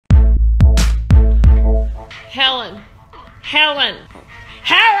Helen! Helen!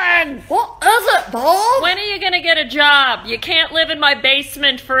 Helen! What is it, Bob? When are you gonna get a job? You can't live in my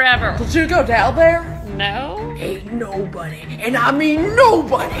basement forever. Did you go down there? No? Ain't nobody, and I mean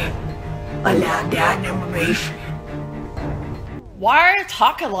nobody, allowed down in my basement. Why are you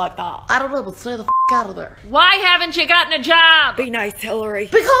talking like that? I don't know, but stay the out of there. Why haven't you gotten a job? Be nice, Hillary.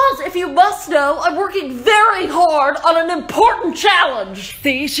 Because, if you must know, I'm working very hard on an important challenge.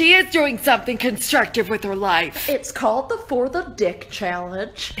 See, she is doing something constructive with her life. It's called the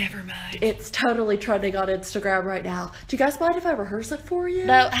FortheDCchallenge. Never mind. It's totally trending on Instagram right now. Do you guys mind if I rehearse it for you?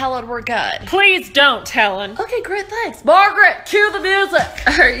 No, Helen, we're good. Please don't, Helen. Okay, great, thanks. Margaret, cue the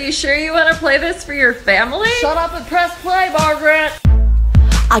music. Are you sure you want to play this for your family? Shut up and press play, Margaret.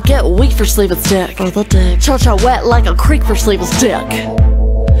 I get weak for sleeveless dick. For the dick. Cha-cha wet like a creek for sleeveless dick.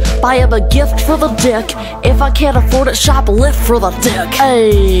 Buy him a gift for the dick. If I can't afford it, shoplift for the dick.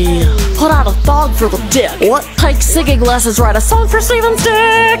 Hey, put out a thong for the dick. What? Take singing lessons, write a song for Steven's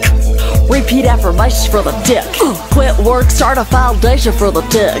dick. Repeat affirmations for the dick. Quit work, start a foundation for the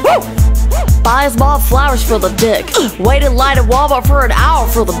dick. Buy his mom flowers for the dick. Wait in line at Walmart for an hour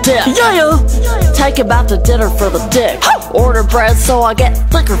for the dick. Yeah. Take him out to dinner for the dick. Order bread so I get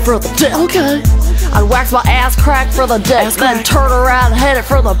thicker for the dick. Okay. I'd wax my ass crack for the dick. Then turn around and hit it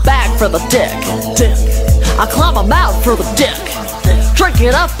from the back for the dick. I climb a mountain for the dick. Drink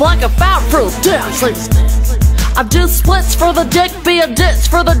it up like a fountain for the dick. I do splits for the dick, be a ditch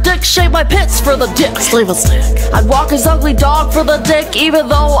for the dick, shave my pits for the dick. Sleeveless dick. I'd walk his ugly dog for the dick, even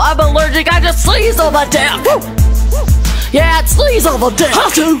though I'm allergic, I just sneeze on the dick. Yeah, I'd sneeze on the dick.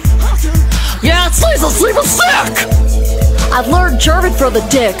 Have to. Yeah, I'd sneeze on sleeveless dick. I'd learn German for the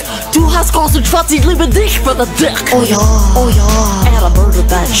dick. Du hast großen Schwarzi liebe dich for the dick. Oh yeah, oh yeah. And I murdered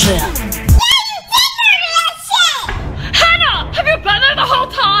that shit. Hannah! Have you been there the whole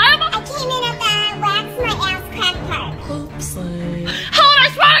time? I came in at the wax my ass crack part. Oopsie. Helen, I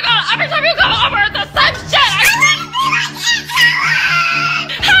swear to God, every time you come over, it's the same shit!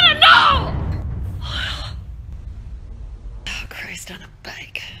 Hannah, no! Oh, Christ on a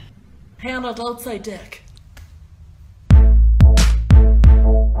bike. Hannah, don't say dick.